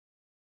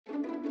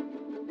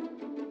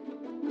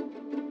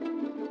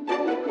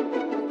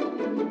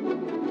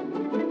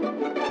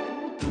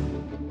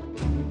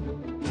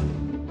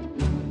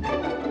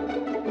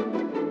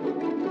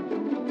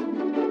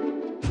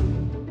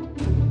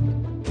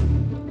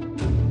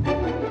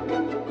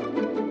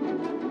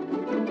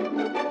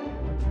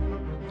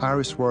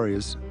Iris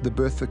Warriors, The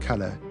Birth for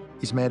Colour,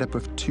 is made up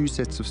of two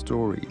sets of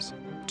stories,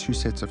 two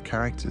sets of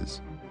characters.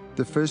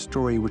 The first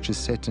story, which is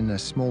set in a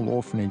small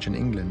orphanage in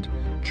England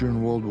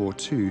during World War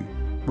II,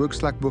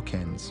 works like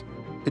bookends.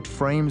 It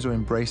frames or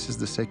embraces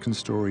the second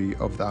story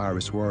of the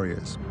Iris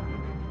Warriors.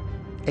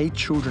 8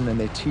 children and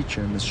their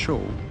teacher, Miss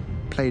Shaw,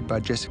 played by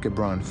Jessica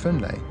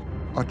Brown-Finlay,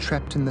 are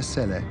trapped in the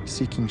cellar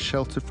seeking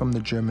shelter from the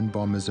German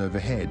bombers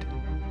overhead.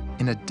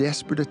 In a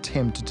desperate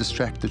attempt to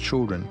distract the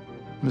children,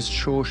 Miss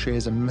Shaw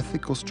shares a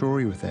mythical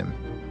story with them,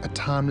 a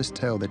timeless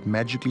tale that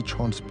magically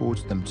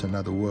transports them to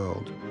another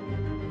world.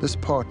 This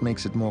part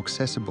makes it more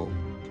accessible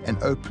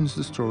and opens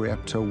the story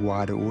up to a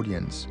wider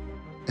audience,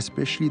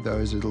 especially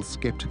those a little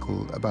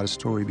skeptical about a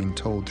story being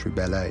told through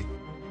ballet.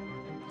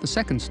 The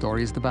second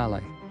story is the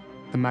ballet,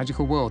 the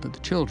magical world that the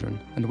children,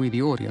 and we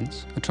the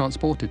audience, are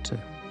transported to.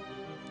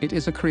 It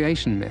is a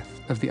creation myth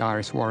of the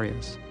Iris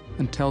Warriors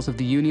and tells of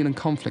the union and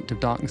conflict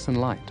of darkness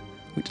and light,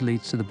 which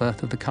leads to the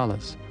birth of the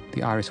colours,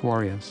 the Iris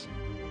Warriors.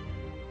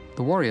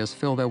 The warriors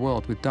fill their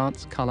world with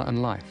dance, colour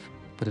and life,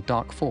 but a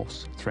dark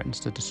force threatens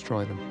to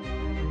destroy them.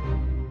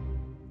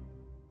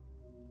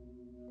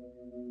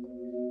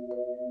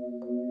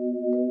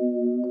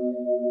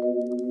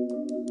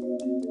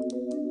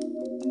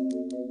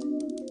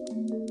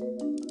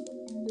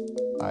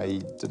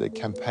 I did a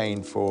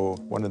campaign for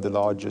one of the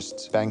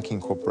largest banking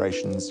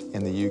corporations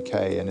in the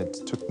UK, and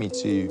it took me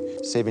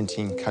to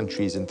 17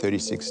 countries in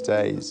 36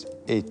 days.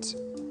 It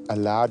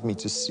allowed me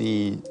to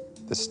see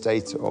the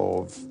state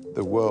of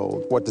the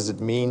world. What does it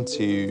mean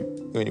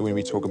when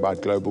we talk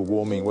about global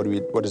warming?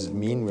 What does it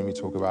mean when we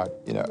talk about,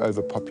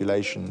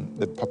 overpopulation,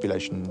 the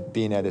population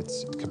being at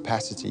its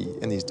capacity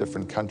in these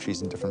different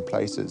countries and different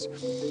places,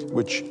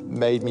 which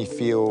made me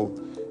feel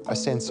a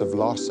sense of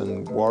loss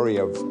and worry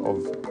of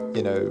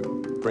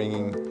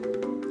bringing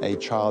a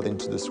child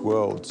into this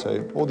world.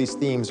 So all these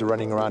themes are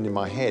running around in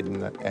my head,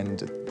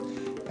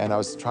 and I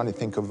was trying to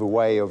think of a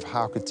way of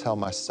how I could tell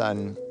my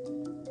son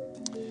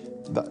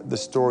the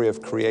story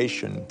of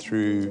creation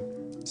through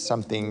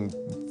something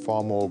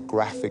far more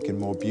graphic and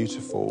more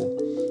beautiful,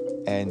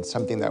 and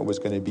something that was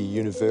going to be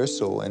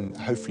universal and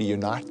hopefully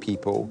unite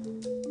people.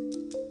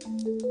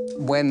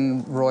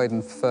 When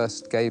Royden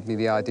first gave me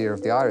the idea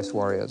of the Iris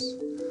Warriors,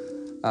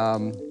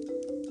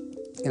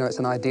 it's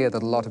an idea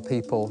that a lot of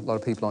people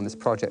on this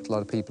project, a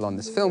lot of people on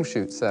this film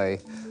shoot say,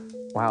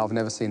 wow, I've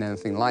never seen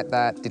anything like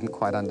that, didn't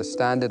quite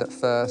understand it at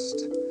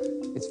first,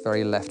 it's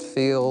very left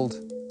field.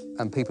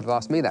 And people have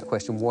asked me that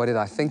question, what did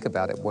I think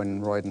about it when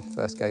Royden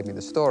first gave me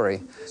the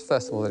story?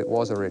 First of all, that it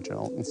was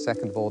original, and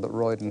second of all, that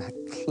Royden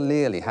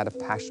clearly had a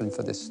passion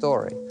for this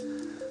story.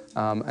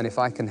 And if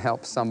I can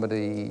help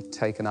somebody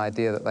take an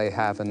idea that they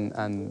have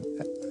and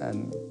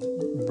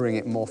bring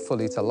it more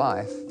fully to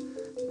life,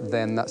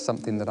 then that's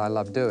something that I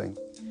love doing.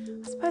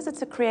 I suppose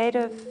it's a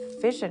creative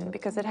vision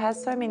because it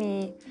has so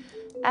many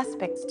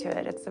aspects to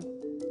it. It's a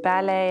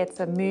ballet,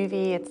 it's a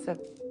movie, it's a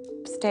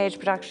stage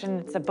production,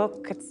 it's a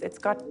book. It's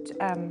got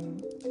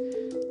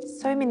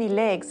so many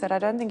legs that I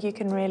don't think you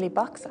can really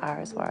box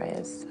Iris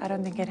Warriors. I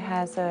don't think it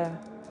has a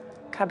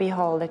cubby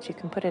hole that you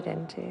can put it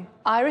into.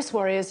 Iris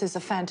Warriors is a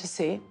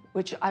fantasy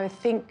which I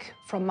think,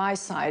 from my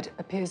side,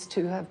 appears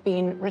to have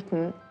been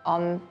written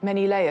on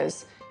many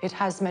layers. It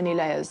has many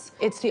layers.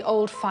 It's the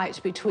old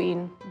fight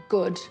between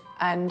good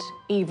and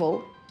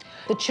evil.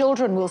 The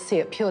children will see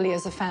it purely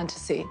as a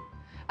fantasy,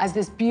 as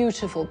this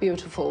beautiful,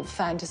 beautiful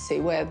fantasy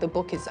where the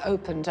book is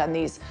opened and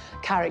these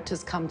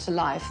characters come to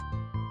life.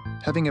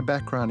 Having a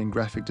background in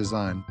graphic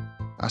design,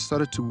 I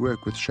started to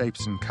work with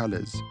shapes and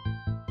colors.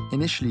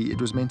 Initially,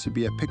 it was meant to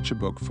be a picture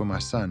book for my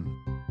son.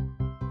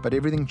 But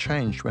everything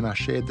changed when I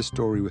shared the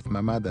story with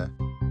my mother.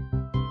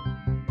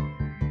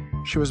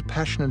 She was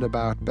passionate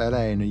about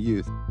ballet in her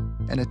youth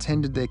and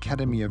attended the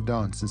Academy of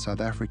Dance in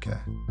South Africa.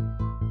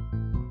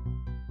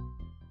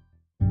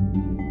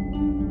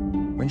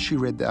 When she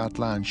read the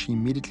outline, she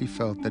immediately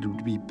felt that it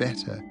would be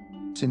better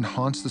to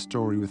enhance the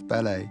story with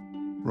ballet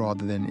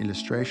rather than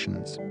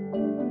illustrations.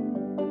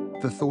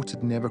 The thought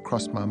had never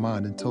crossed my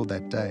mind until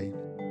that day.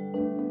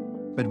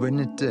 But when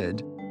it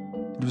did,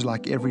 it was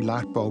like every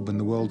light bulb in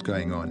the world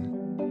going on.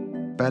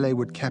 Ballet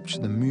would capture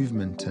the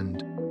movement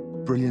and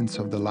brilliance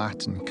of the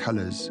light and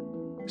colors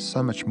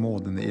so much more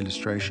than the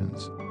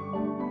illustrations.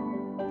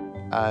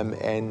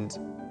 And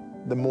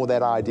the more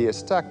that idea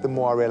stuck, the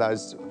more I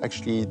realized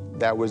actually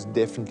that was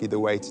definitely the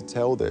way to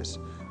tell this.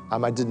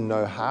 I didn't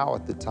know how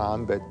at the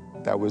time, but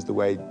that was the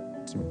way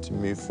to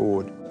move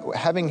forward.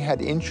 Having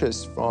had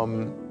interest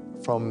from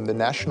the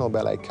National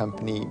Ballet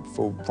Company,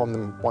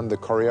 from one of the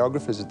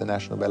choreographers at the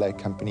National Ballet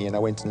Company, and I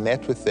went and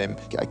met with them.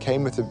 I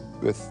came with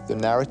the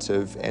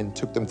narrative and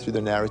took them through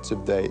the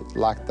narrative. They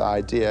liked the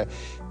idea,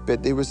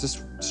 but there was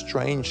this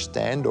strange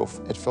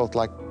standoff. It felt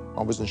like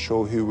I wasn't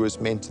sure who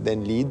was meant to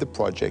then lead the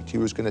project, who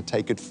was going to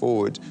take it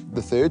forward.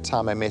 The third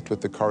time I met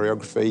with the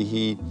choreographer,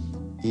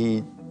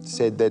 he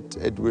said that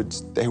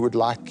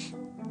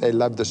they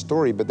loved the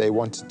story, but they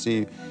wanted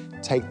to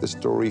take the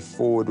story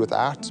forward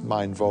without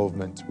my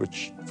involvement,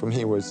 which for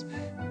me was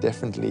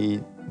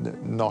definitely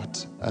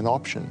not an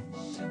option.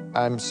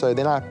 So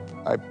then I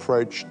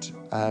approached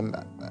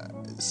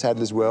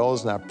Sadler's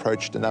Wells, and I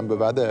approached a number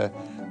of other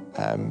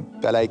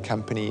ballet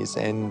companies,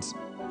 and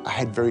I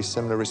had very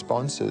similar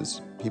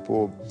responses.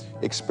 People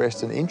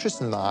expressed an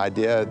interest in the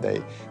idea,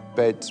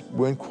 but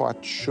weren't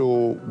quite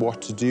sure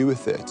what to do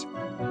with it.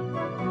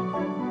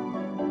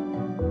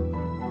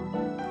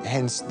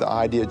 Hence, the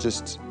idea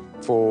just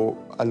for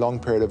a long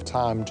period of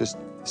time just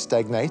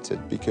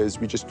stagnated, because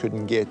we just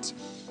couldn't get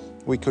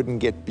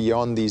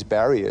beyond these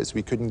barriers.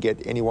 We couldn't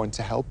get anyone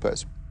to help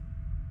us.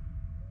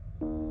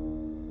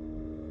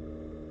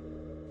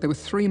 There were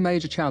three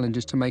major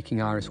challenges to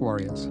making Iris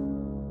Warriors,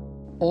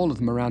 all of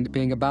them around it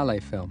being a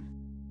ballet film.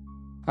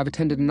 I've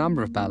attended a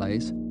number of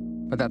ballets,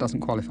 but that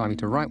doesn't qualify me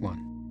to write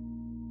one.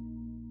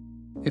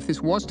 If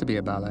this was to be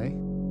a ballet,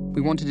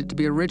 we wanted it to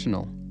be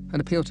original and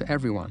appeal to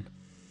everyone,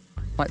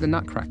 like the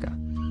Nutcracker,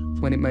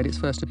 when it made its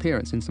first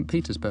appearance in St.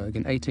 Petersburg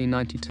in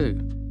 1892,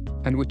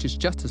 and which is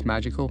just as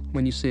magical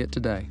when you see it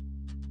today.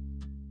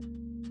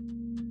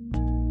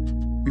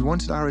 We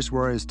wanted Iris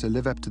Warriors to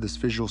live up to this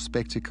visual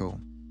spectacle,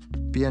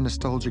 be a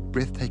nostalgic,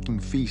 breathtaking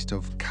feast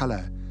of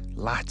colour,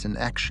 light and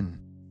action,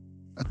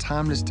 a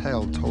timeless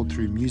tale told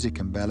through music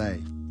and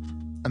ballet,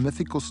 a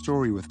mythical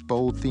story with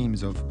bold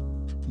themes of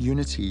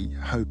unity,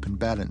 hope and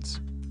balance,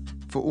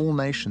 for all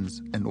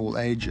nations and all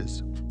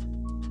ages.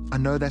 I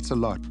know that's a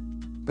lot,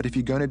 but if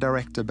you're going to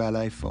direct a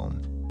ballet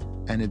film,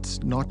 and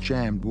it's not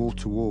jammed wall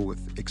to wall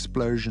with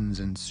explosions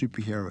and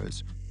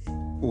superheroes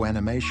or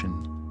animation,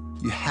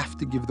 you have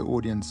to give the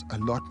audience a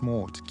lot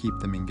more to keep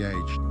them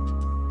engaged.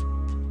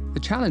 The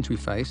challenge we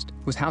faced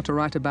was how to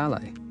write a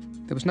ballet.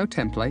 There was no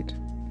template,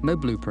 no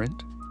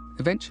blueprint.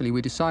 Eventually,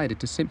 we decided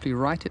to simply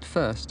write it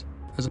first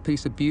as a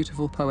piece of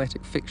beautiful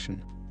poetic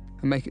fiction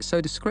and make it so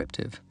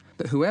descriptive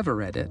that whoever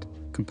read it,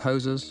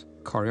 composers,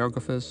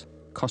 choreographers,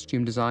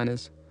 costume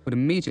designers, would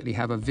immediately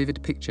have a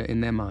vivid picture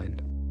in their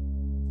mind.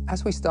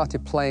 As we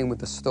started playing with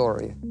the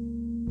story,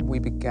 we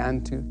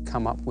began to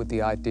come up with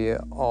the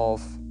idea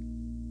of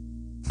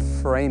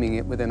framing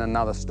it within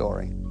another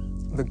story.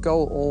 The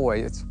goal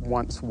always,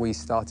 once we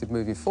started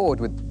moving forward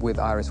with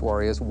Iris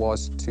Warriors,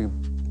 was to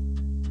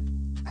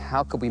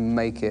how could we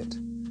make it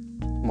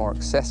more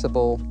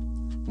accessible,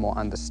 more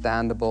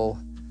understandable?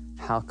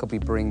 How could we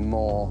bring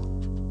more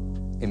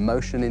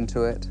emotion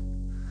into it?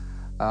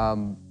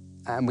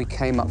 And we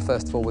came up,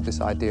 first of all, with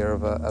this idea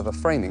of a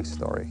framing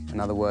story.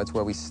 In other words,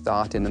 where we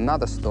start in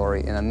another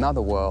story, in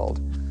another world,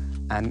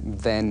 and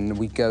then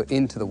we go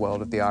into the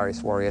world of the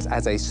Iris Warriors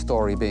as a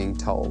story being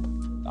told.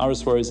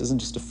 Iris Warriors isn't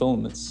just a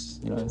film, it's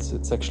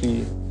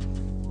actually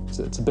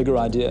a bigger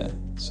idea.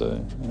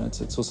 So,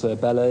 it's also a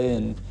ballet,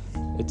 and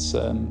it's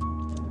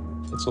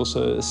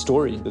also a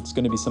story that's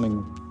going to be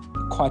something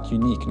quite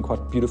unique and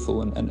quite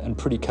beautiful and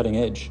pretty cutting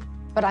edge.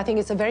 But I think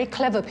it's a very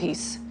clever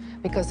piece,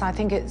 because I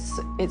think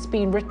it's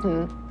been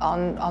written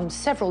on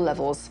several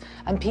levels,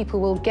 and people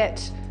will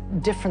get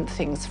different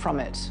things from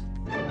it.